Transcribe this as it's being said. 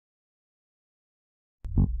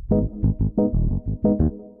So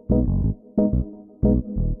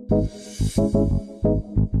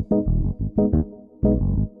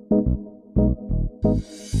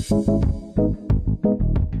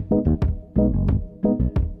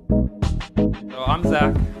I'm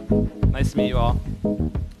Zach. Nice to meet you all.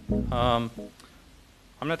 I'm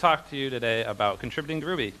going to talk to you today about contributing to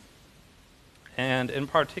Ruby. And in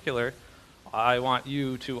particular, I want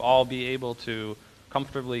you to all be able to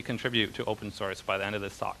comfortably contribute to open source by the end of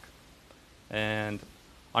this talk and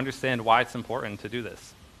understand why it's important to do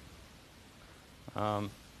this. So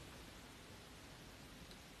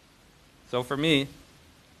for me, I'll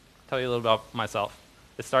tell you a little about myself.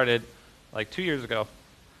 It started like 2 years ago.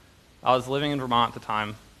 I was living in Vermont at the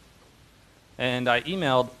time, and I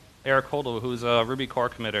emailed Eric Holdel, who's a Ruby core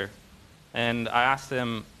committer, and I asked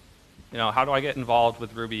him, how do I get involved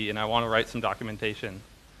with Ruby, and I want to write some documentation.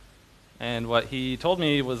 And what he told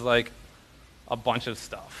me was like a bunch of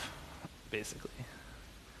stuff, basically.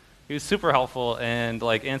 He was super helpful and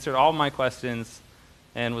like answered all my questions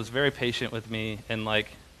and was very patient with me, and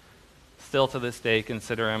like still to this day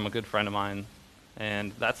consider him a good friend of mine.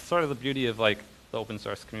 And that's sort of the beauty of like the open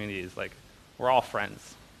source community, is like we're all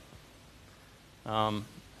friends. And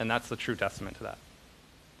that's the true testament to that.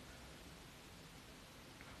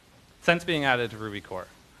 Since being added to Ruby core,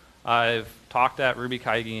 I've talked at Ruby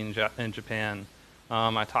Kaigi in Japan.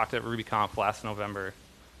 I talked at RubyConf last November,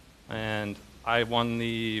 and I won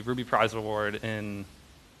the Ruby Prize Award in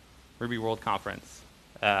Ruby World Conference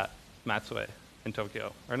at Matsue in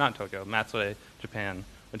Tokyo, or not Tokyo, Matsue, Japan,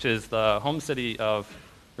 which is the home city of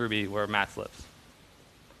Ruby where Mats lives.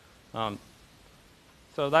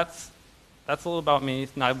 So that's a little about me.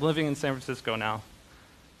 Now, I'm living in San Francisco now,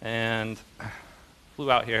 and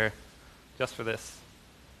flew out here just for this.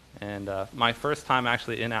 And my first time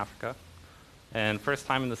actually in Africa, and first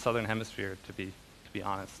time in the Southern Hemisphere, to be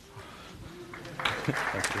honest.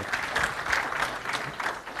 Thank you.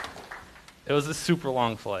 It was a super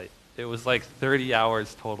long flight. It was like 30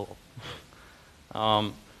 hours total.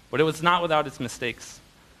 But it was not without its mistakes.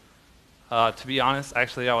 To be honest,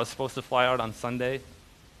 actually, I was supposed to fly out on Sunday,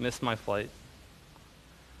 missed my flight.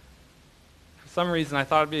 For some reason, I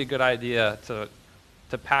thought it'd be a good idea to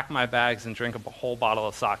pack my bags and drink a whole bottle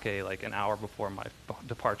of sake like an hour before my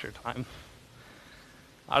departure time.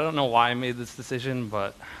 I don't know why I made this decision,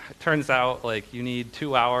 but it turns out like you need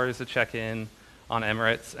 2 hours to check in on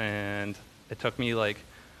Emirates, and it took me like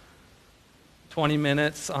 20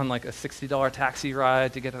 minutes on like a $60 taxi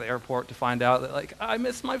ride to get to the airport to find out that like I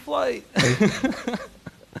missed my flight.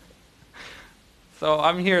 So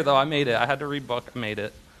I'm here though. I made it. I had to rebook. I made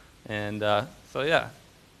it, and so yeah,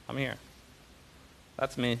 I'm here.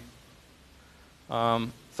 That's me. So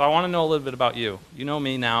I want to know a little bit about you. You know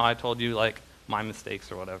me now. I told you like my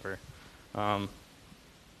mistakes or whatever. So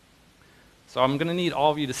I'm going to need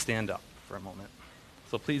all of you to stand up for a moment.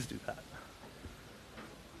 So please do that.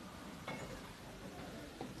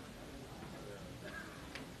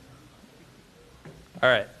 All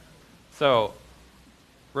right. So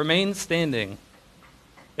remain standing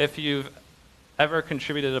if you've ever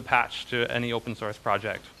contributed a patch to any open source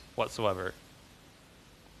project whatsoever.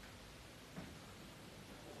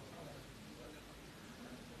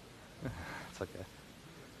 It's okay.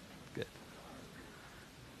 Good.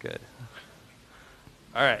 Good.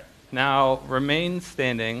 All right. Now remain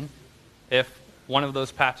standing if one of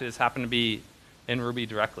those patches happen to be in Ruby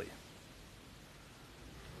directly.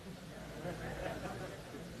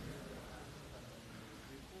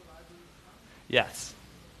 Yes.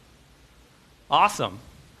 Awesome.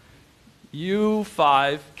 You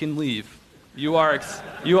 5 can leave. You are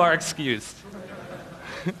excused.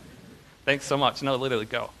 Thanks so much. No, literally,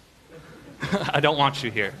 go. I don't want you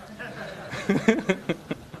here. In all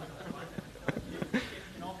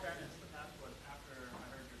fairness, the past was after I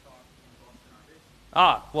heard your talk on Boston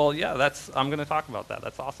RB. Well, yeah, I'm going to talk about that.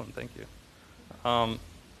 That's awesome. Thank you.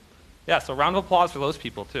 Yeah, so round of applause for those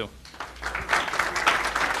people, too.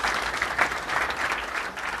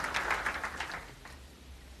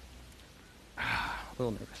 A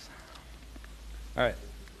little nervous. All right.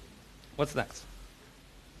 What's next?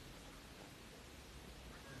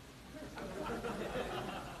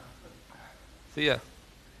 See ya.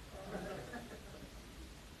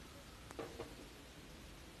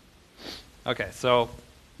 Okay, so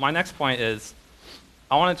my next point is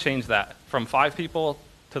I want to change that from 5 people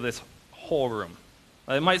to this whole room.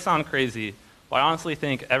 It might sound crazy, but I honestly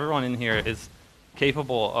think everyone in here is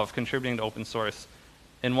capable of contributing to open source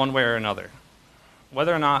in one way or another.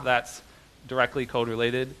 Whether or not that's directly code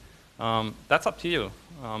related, that's up to you.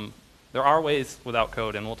 There are ways without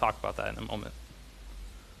code, and we'll talk about that in a moment.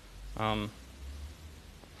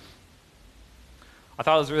 I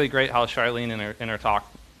thought it was really great how Charlene in her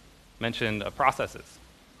talk mentioned processes,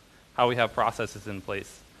 how we have processes in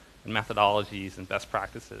place and methodologies and best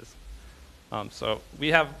practices. So we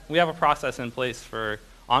have a process in place for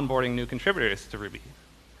onboarding new contributors to Ruby,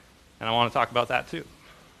 and I want to talk about that too.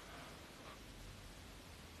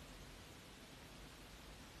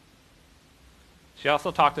 She also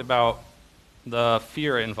talked about the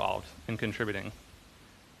fear involved in contributing,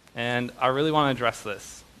 and I really want to address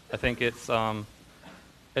this. I think it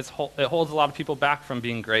holds a lot of people back from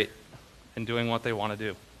being great and doing what they want to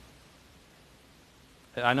do.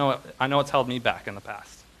 I know it's held me back in the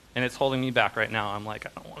past, and it's holding me back right now. I'm like, I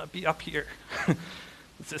don't want to be up here.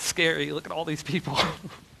 This is scary. Look at all these people.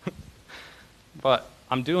 But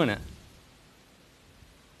I'm doing it.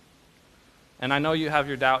 And I know you have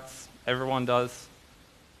your doubts. Everyone does.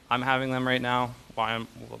 I'm having them right now. Why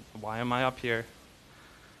am I up here?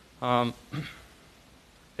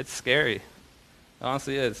 It's scary. It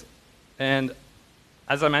honestly is. And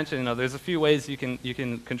as I mentioned, there's a few ways you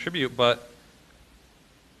can contribute, but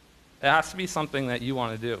it has to be something that you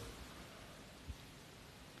want to do.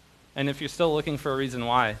 And if you're still looking for a reason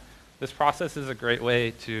why, this process is a great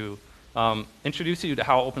way to introduce you to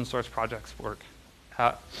how open source projects work,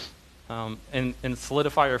 and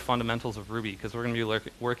solidify your fundamentals of Ruby, because we're going to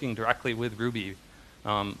be working directly with Ruby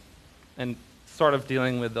and sort of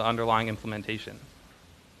dealing with the underlying implementation.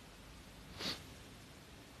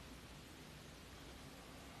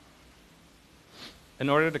 In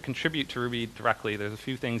order to contribute to Ruby directly, there's a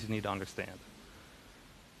few things you need to understand.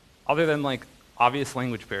 Other than like obvious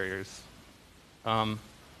language barriers,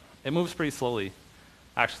 it moves pretty slowly.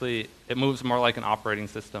 Actually, it moves more like an operating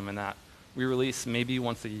system in that we release maybe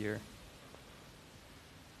once a year.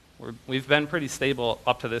 We've been pretty stable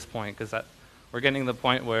up to this point because we're getting to the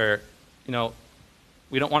point where, we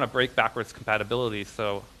don't want to break backwards compatibility.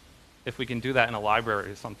 So if we can do that in a library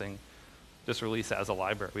or something, just release it as a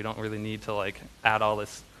library. We don't really need to like add all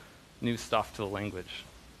this new stuff to the language.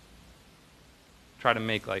 Try to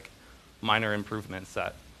make like minor improvements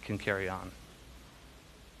that can carry on.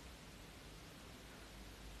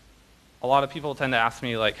 A lot of people tend to ask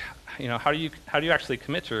me like, how do you actually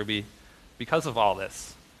commit to Ruby because of all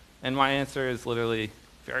this? And my answer is literally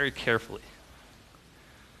very carefully.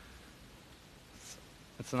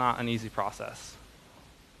 It's not an easy process.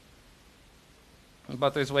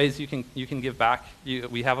 But there's ways you can give back.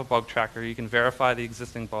 We have a bug tracker. You can verify the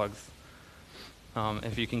existing bugs.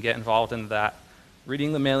 If you can get involved in that,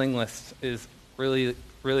 reading the mailing list is really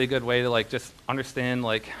a good way to like just understand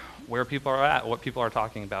like where people are at, what people are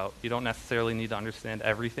talking about. You don't necessarily need to understand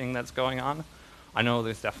everything that's going on. I know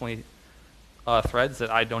there's definitely threads that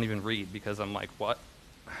I don't even read because I'm like, what?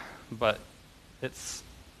 But it's,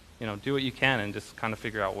 do what you can and just kind of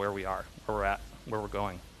figure out where we are, where we're at, where we're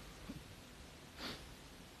going.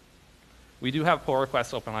 We do have pull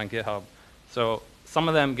requests open on GitHub, so some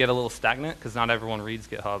of them get a little stagnant because not everyone reads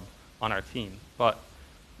GitHub on our team. But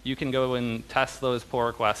you can go and test those pull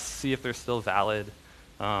requests, see if they're still valid.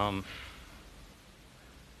 Yeah,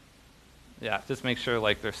 just make sure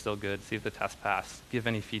like they're still good, see if the test passed, give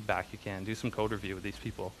any feedback you can, do some code review with these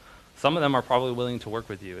people. Some of them are probably willing to work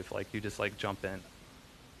with you if like you just like jump in.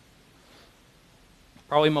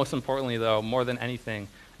 Probably most importantly though, more than anything,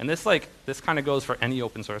 and this kind of goes for any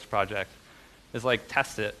open source project, is like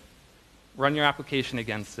test it, run your application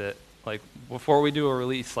against it. Like before we do a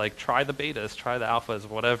release, like try the betas, try the alphas,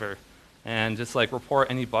 whatever, and just like report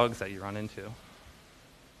any bugs that you run into.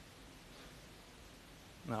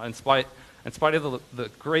 Now, in spite of the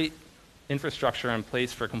great infrastructure in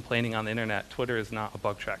place for complaining on the internet, Twitter is not a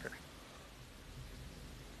bug tracker.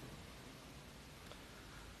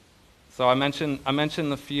 So I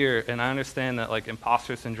mentioned the fear, and I understand that like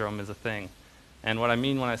imposter syndrome is a thing. And what I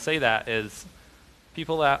mean when I say that is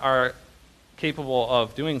people that are capable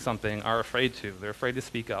of doing something are afraid to. They're afraid to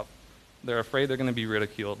speak up. They're afraid they're going to be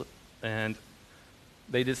ridiculed, and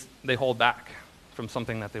they hold back from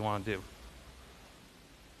something that they want to do.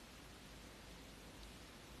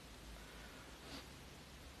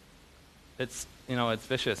 It's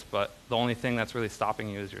vicious, but the only thing that's really stopping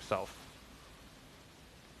you is yourself.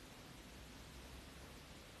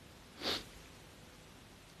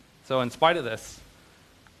 So in spite of this,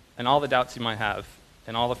 and all the doubts you might have,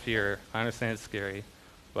 and all the fear, I understand it's scary,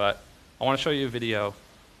 but I want to show you a video.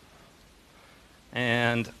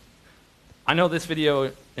 And I know this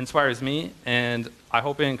video inspires me, and I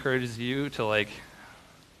hope it encourages you to like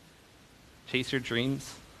chase your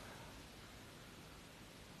dreams.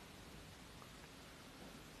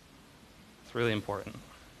 It's really important.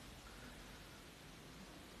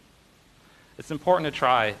 It's important to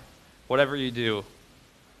try whatever you do.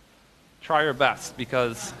 try your best,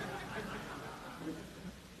 because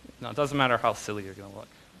it doesn't matter how silly you're going to look.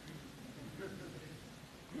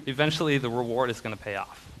 Eventually, the reward is going to pay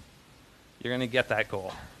off. You're going to get that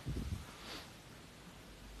goal.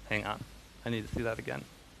 Hang on. I need to see that again.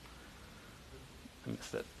 I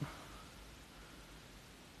missed it.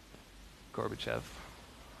 Gorbachev.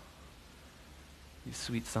 You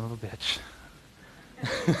sweet son of a bitch.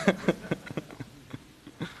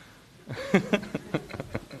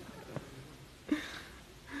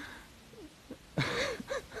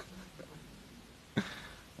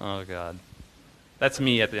 Oh, God. That's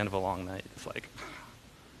me at the end of a long night. It's like,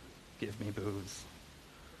 give me booze.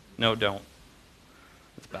 No, don't.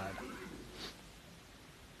 It's bad.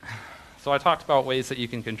 So I talked about ways that you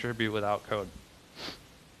can contribute without code.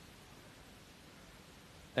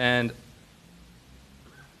 And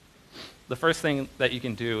the first thing that you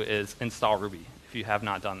can do is install Ruby, if you have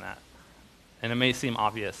not done that. And it may seem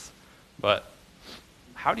obvious, but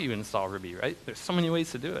how do you install Ruby, right? There's so many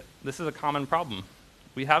ways to do it. This is a common problem.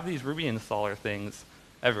 We have these Ruby installer things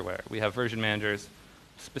everywhere. We have version managers,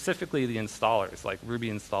 specifically the installers, like Ruby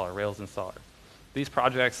installer, Rails installer. These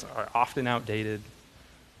projects are often outdated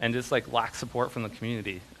and just like lack support from the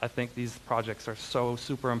community. I think these projects are so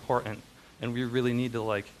super important, and we really need to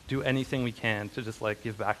like do anything we can to just like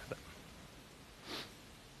give back to them.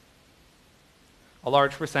 A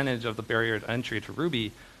large percentage of the barrier to entry to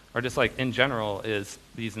Ruby, or just like in general, is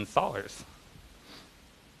these installers.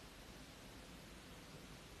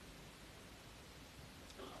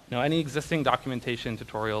 Now, any existing documentation,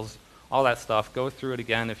 tutorials, all that stuff, go through it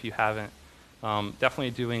again if you haven't.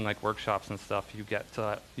 Definitely doing like workshops and stuff, you get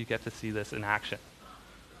to see this in action.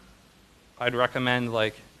 I'd recommend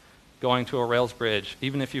like going to a Rails bridge,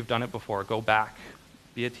 even if you've done it before, go back,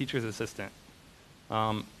 be a teacher's assistant.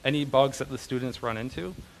 Any bugs that the students run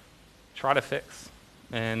into, try to fix,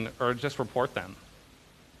 or just report them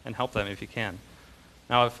and help them if you can.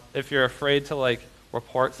 Now, if you're afraid to like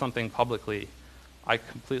report something publicly, I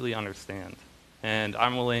completely understand, and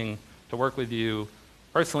I'm willing to work with you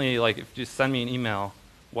personally. Like, if you just send me an email,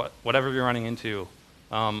 whatever you're running into,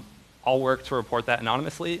 I'll work to report that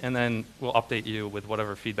anonymously, and then we'll update you with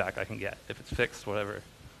whatever feedback I can get, if it's fixed, whatever.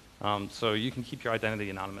 So you can keep your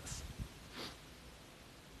identity anonymous.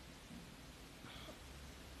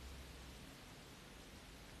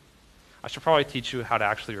 I should probably teach you how to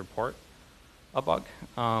actually report a bug.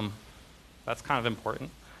 That's kind of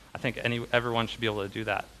important. I think everyone should be able to do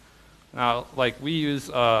that. Now, like, we use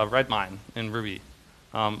Redmine in Ruby.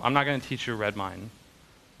 I'm not going to teach you Redmine.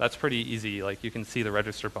 That's pretty easy. Like, you can see the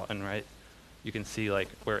register button, right? You can see like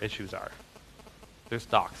where issues are. There's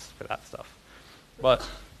docs for that stuff. But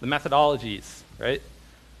the methodologies, right?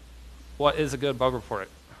 What is a good bug report?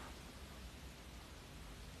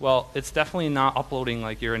 Well, it's definitely not uploading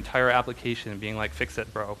like your entire application and being like, fix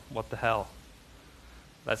it, bro. What the hell?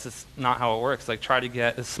 That's just not how it works. Like, try to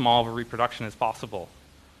get as small of a reproduction as possible.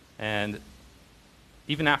 And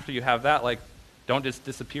even after you have that, like, don't just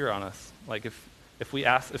disappear on us. Like, if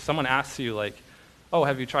someone asks you like, oh,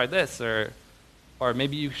 have you tried this? Or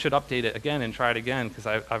maybe you should update it again and try it again because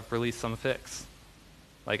I've released some fix.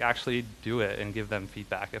 Like, actually do it and give them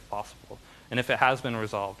feedback if possible. And if it has been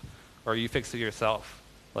resolved, or you fix it yourself,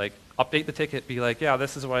 like, update the ticket, be like, yeah,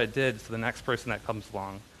 this is what it did to the next person that comes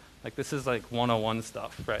along. Like, this is like 101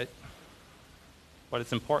 stuff, right? But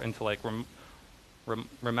it's important to like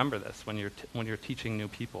remember this when you're teaching new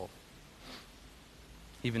people,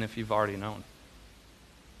 even if you've already known.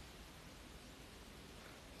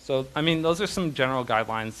 So, I mean, those are some general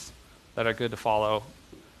guidelines that are good to follow.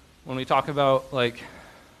 When we talk about like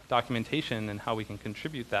documentation and how we can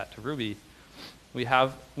contribute that to Ruby, we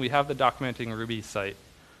have the Documenting Ruby site,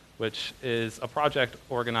 which is a project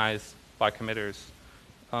organized by committers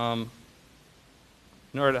in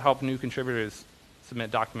order to help new contributors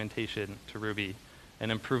submit documentation to Ruby and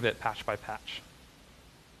improve it patch by patch.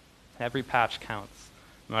 Every patch counts,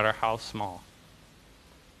 no matter how small.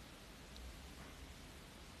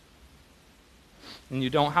 And you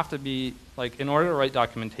don't have to be, like, in order to write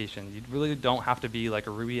documentation, you really don't have to be like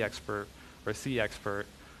a Ruby expert or a C expert.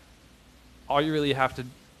 All you really have to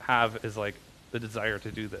have is like the desire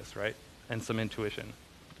to do this, right? And some intuition.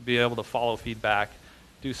 To be able to follow feedback,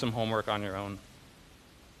 do some homework on your own.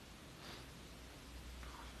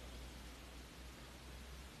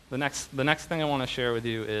 The next thing I want to share with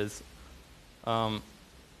you is a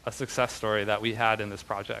success story that we had in this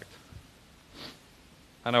project.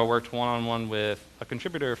 And I worked one-on-one with a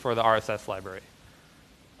contributor for the RSS library.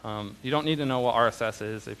 You don't need to know what RSS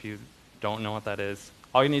is if you don't know what that is.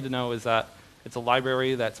 All you need to know is that it's a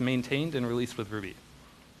library that's maintained and released with Ruby.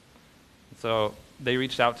 So they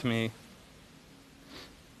reached out to me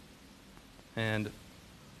And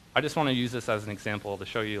I just want to use this as an example to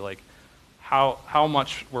show you like how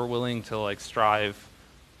much we're willing to like strive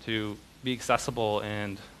to be accessible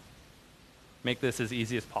and make this as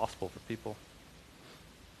easy as possible for people.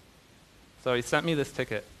 So he sent me this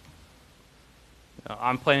ticket. You know,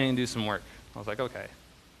 I'm planning to do some work. I was like, okay.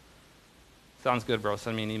 Sounds good, bro.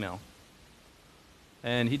 Send me an email.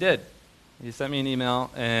 And he did. He sent me an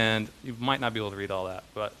email, and you might not be able to read all that,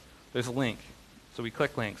 but there's a link. So we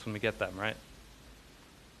click links when we get them, right?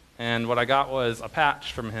 And what I got was a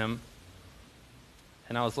patch from him,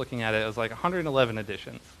 and I was looking at it. It was like 111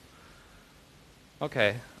 editions.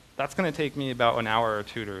 Okay, that's going to take me about an hour or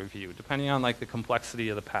two to review, depending on like the complexity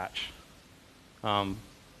of the patch, and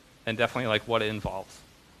definitely like what it involves.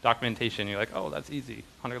 Documentation, you're like, oh, that's easy,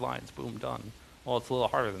 100 lines, boom, done. Well, it's a little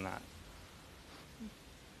harder than that.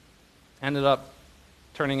 Ended up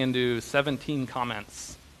turning into 17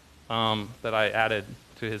 comments that I added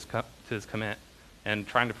to his commit, and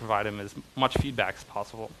trying to provide him as much feedback as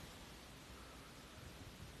possible.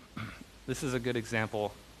 This is a good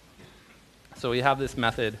example. So we have this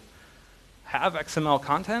method, have XML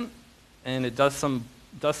content, and it does some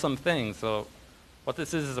things. So what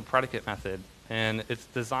this is a predicate method, and it's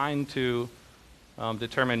designed to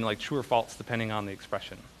determine like true or false depending on the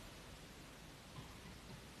expression.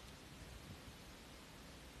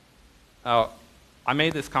 I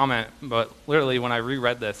made this comment, but literally when I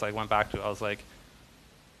reread this, I went back to it, I was like,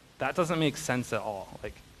 that doesn't make sense at all.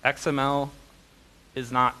 Like, XML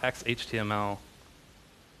is not XHTML.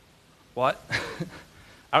 What?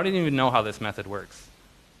 I don't even know how this method works.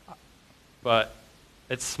 But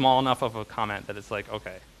it's small enough of a comment that it's like,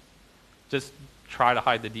 okay, just try to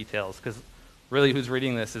hide the details, because really who's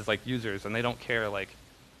reading this is like users, and they don't care like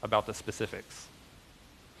about the specifics.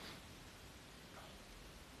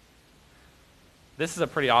 This is a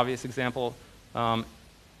pretty obvious example.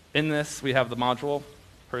 In this, we have the module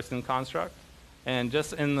person construct, and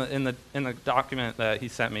just in the document that he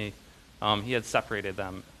sent me, he had separated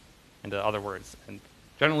them into other words. And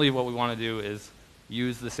generally, what we want to do is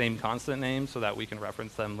use the same constant name so that we can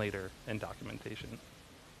reference them later in documentation.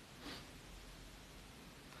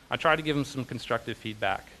 I tried to give him some constructive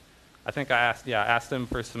feedback. I think I asked him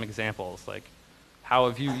for some examples, like, how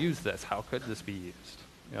have you used this? How could this be used?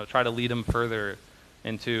 You know, try to lead him further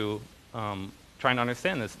into trying to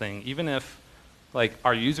understand this thing. Even if like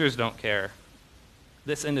our users don't care,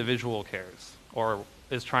 this individual cares or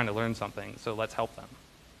is trying to learn something, so let's help them.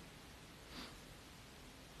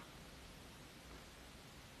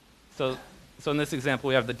 So in this example,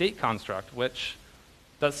 we have the date construct, which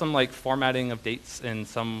does some like formatting of dates in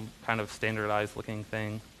some kind of standardized looking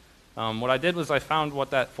thing. What I did was I found what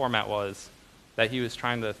that format was that he was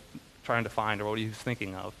trying to find, or what he was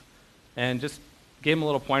thinking of, and just gave him a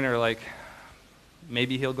little pointer, like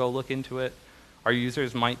maybe he'll go look into it. Our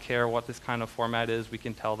users might care what this kind of format is. We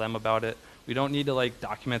can tell them about it. We don't need to like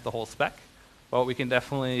document the whole spec, but we can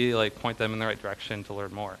definitely like point them in the right direction to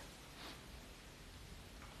learn more.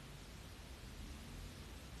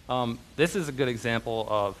 This is a good example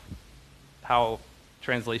of how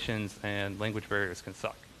translations and language barriers can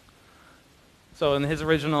suck. So in his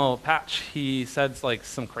original patch, he said like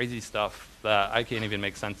some crazy stuff that I can't even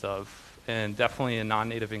make sense of, and definitely a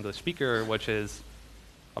non-native English speaker, which is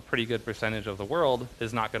a pretty good percentage of the world,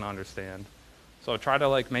 is not going to understand. So try to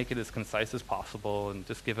like make it as concise as possible and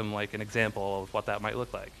just give him like an example of what that might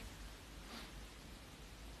look like.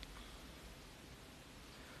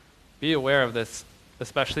 Be aware of this,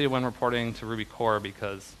 especially when reporting to Ruby core,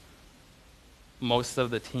 because most of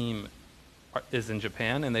the team is in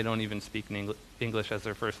Japan and they don't even speak English as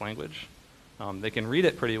their first language. They can read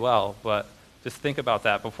it pretty well, but just think about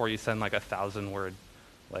that before you send like a 1,000-word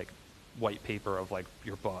like white paper of like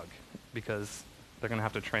your bug, because they're going to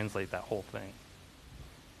have to translate that whole thing.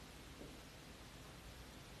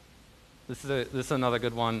 This is another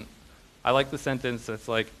good one. I like the sentence that's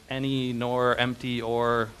like any, nor, empty,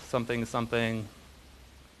 or something, something.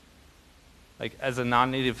 Like as a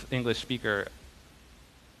non-native English speaker,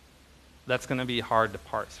 that's going to be hard to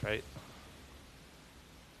parse, right?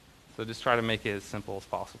 So just try to make it as simple as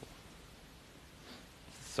possible.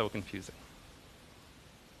 It's so confusing.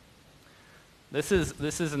 This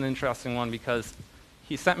is an interesting one because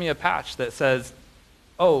he sent me a patch that says,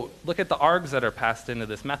 oh, look at the args that are passed into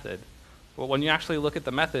this method. Well, when you actually look at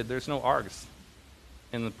the method, there's no args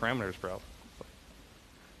in the parameters, bro.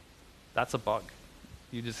 That's a bug.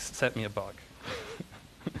 You just sent me a bug.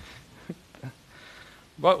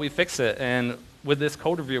 But we fixed it, and with this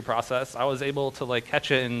code review process, I was able to like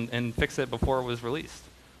catch it and fix it before it was released,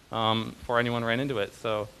 before anyone ran into it.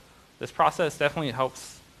 So this process definitely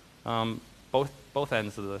helps both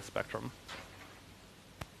ends of the spectrum.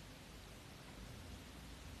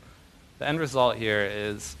 The end result here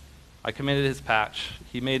is I committed his patch.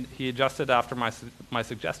 He adjusted after my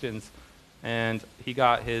suggestions, and he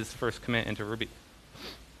got his first commit into Ruby,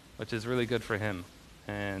 which is really good for him.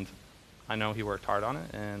 And I know he worked hard on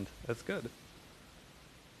it, and that's good.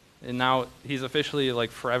 And now he's officially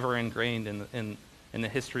like forever ingrained in the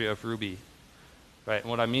history of Ruby, right? And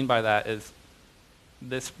what I mean by that is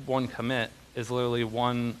this one commit is literally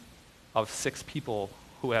one of 6 people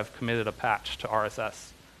who have committed a patch to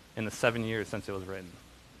RSS in the 7 years since it was written.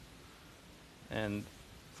 And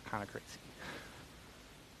it's kind of crazy.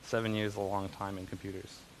 7 years is a long time in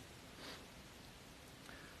computers.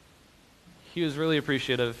 He was really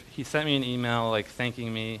appreciative. He sent me an email like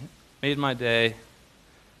thanking me, made my day.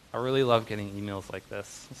 I really love getting emails like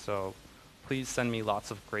this, so please send me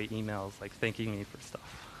lots of great emails like thanking me for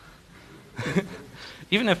stuff.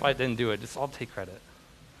 Even if I didn't do it, I'll take credit.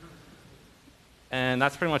 And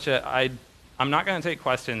that's pretty much it. I'm not going to take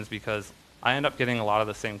questions because I end up getting a lot of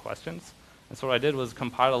the same questions. And so what I did was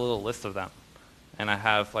compile a little list of them. And I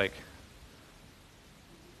have like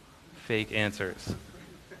fake answers.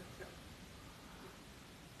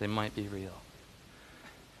 They might be real.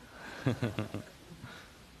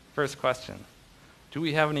 First question, do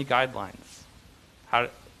we have any guidelines? How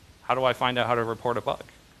do I find out how to report a bug?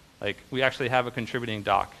 Like, we actually have a contributing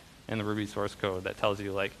doc in the Ruby source code that tells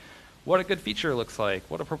you like what a good feature looks like,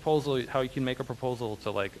 what a proposal, how you can make a proposal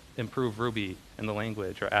to like improve Ruby in the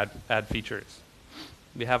language or add features.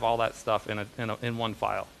 We have all that stuff in one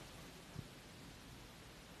file.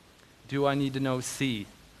 Do I need to know C?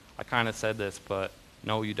 I kind of said this, but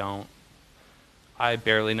no, you don't. I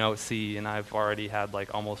barely know C, and I've already had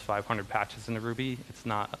like almost 500 patches into Ruby. It's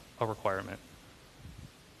not a requirement.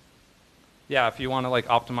 Yeah, if you want to like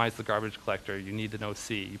optimize the garbage collector, you need to know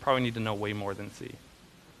C. You probably need to know way more than C.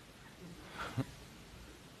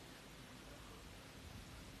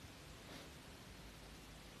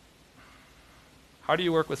 How do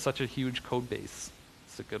you work with such a huge code base?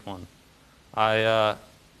 It's a good one. I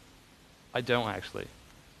don't actually.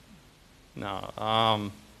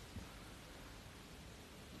 No.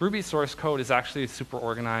 Ruby source code is actually super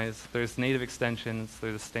organized. There's native extensions,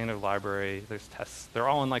 there's a standard library, there's tests. They're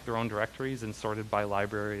all in like their own directories and sorted by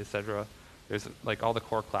library, etc. There's like all the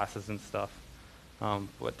core classes and stuff.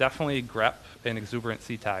 But definitely grep and exuberant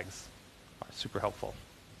C tags are super helpful.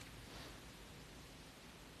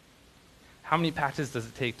 How many patches does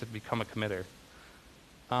it take to become a committer?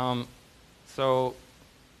 So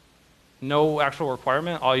no actual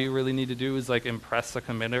requirement. All you really need to do is like impress a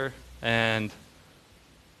committer, and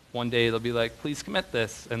one day they'll be like, please commit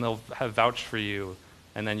this, and they'll have vouched for you,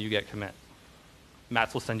 and then you get commit.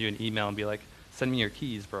 Mats will send you an email and be like, send me your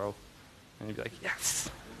keys, bro. And you'll be like, yes.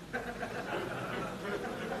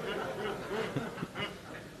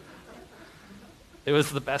 It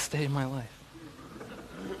was the best day of my life.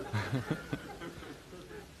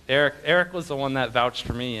 Eric was the one that vouched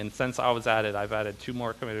for me, and since I was added, I've added 2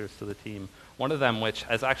 more committers to the team. One of them, which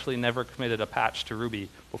has actually never committed a patch to Ruby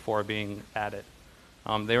before being added.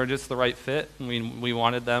 They were just the right fit, and we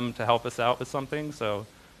wanted them to help us out with something, so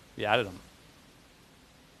we added them.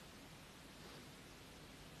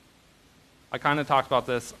 I kind of talked about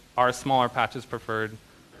this. Are smaller patches preferred?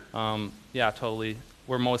 Yeah, totally.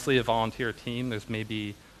 We're mostly a volunteer team. There's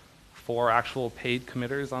maybe 4 actual paid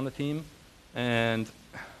committers on the team, and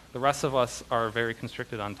the rest of us are very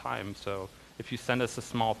constricted on time. So if you send us a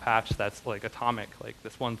small patch that's like atomic, like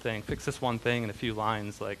this one thing, fix this one thing in a few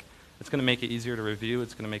lines, like it's going to make it easier to review.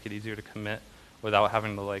 It's going to make it easier to commit without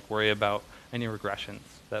having to like worry about any regressions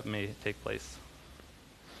that may take place.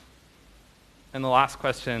 And the last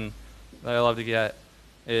question that I love to get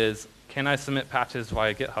is, can I submit patches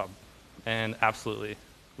via GitHub? And absolutely.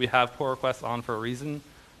 We have pull requests on for a reason.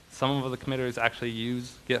 Some of the committers actually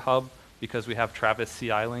use GitHub because we have Travis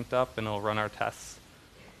CI linked up and it'll run our tests.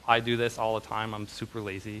 I do this all the time. I'm super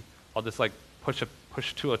lazy. I'll just like push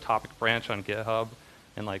to a topic branch on GitHub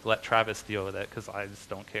and like let Travis deal with it because I just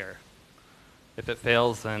don't care. If it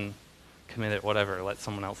fails, then commit it, whatever. Let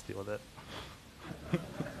someone else deal with it.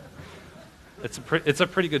 It's a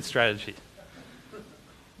pretty good strategy.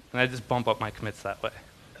 And I just bump up my commits that way.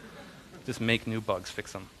 Just make new bugs,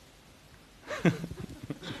 fix them.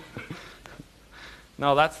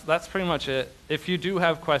 No, that's pretty much it. If you do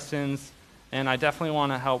have questions, and I definitely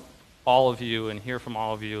want to help all of you and hear from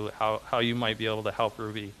all of you how you might be able to help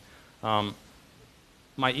Ruby.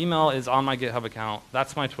 My email is on my GitHub account.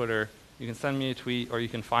 That's my Twitter. You can send me a tweet, or you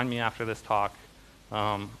can find me after this talk.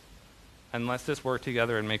 And let's just work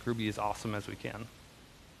together and make Ruby as awesome as we can.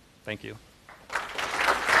 Thank you.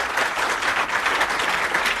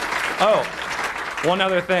 Oh, one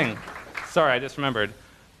other thing. Sorry, I just remembered.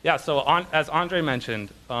 Yeah, so as Andre mentioned,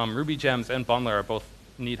 Ruby Gems and Bundler both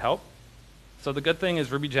need help. So the good thing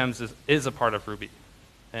is Ruby Gems is a part of Ruby.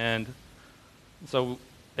 And so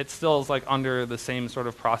it still is like under the same sort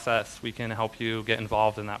of process. We can help you get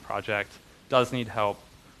involved in that project. Does need help.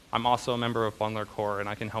 I'm also a member of Bundler Core, and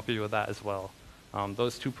I can help you with that as well.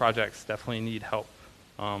 Those two projects definitely need help.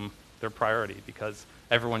 They're priority because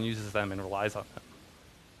everyone uses them and relies on them.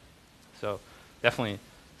 So definitely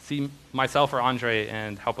see myself or Andre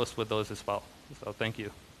and help us with those as well. So thank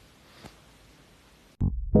you.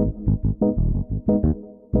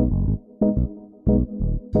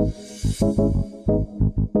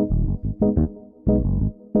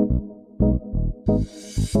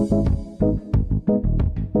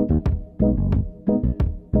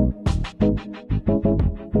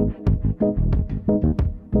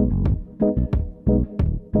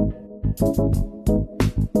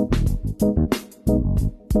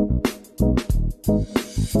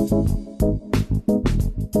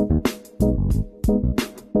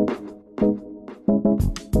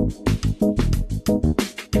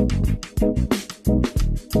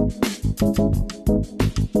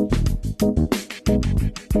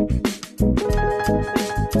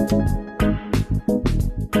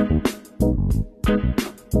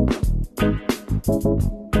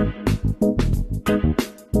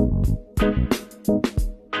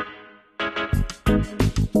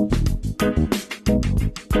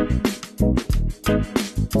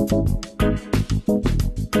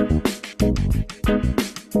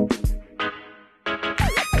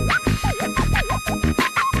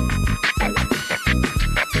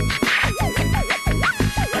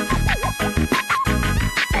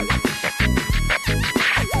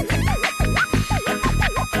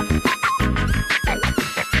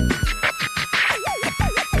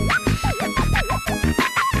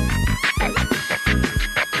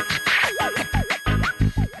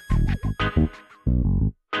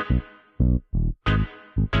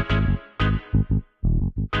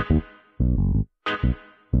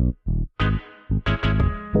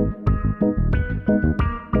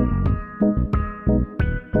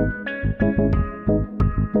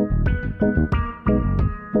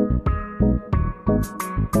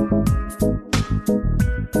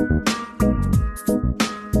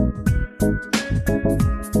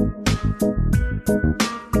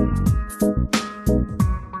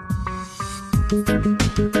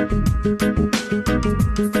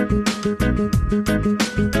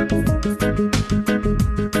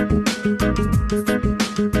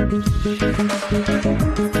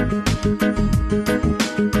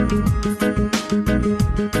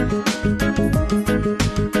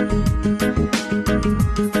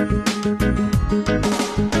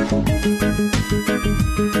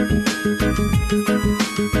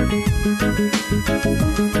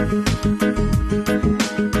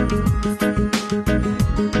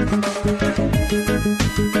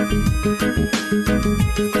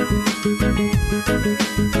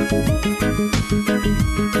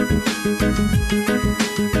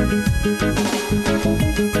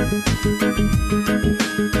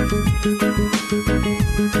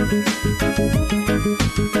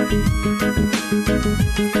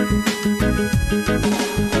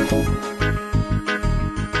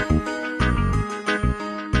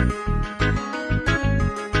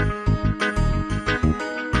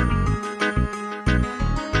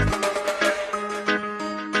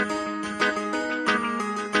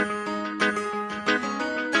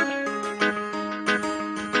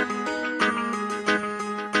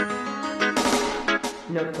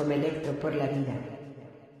 No come electro por la vida.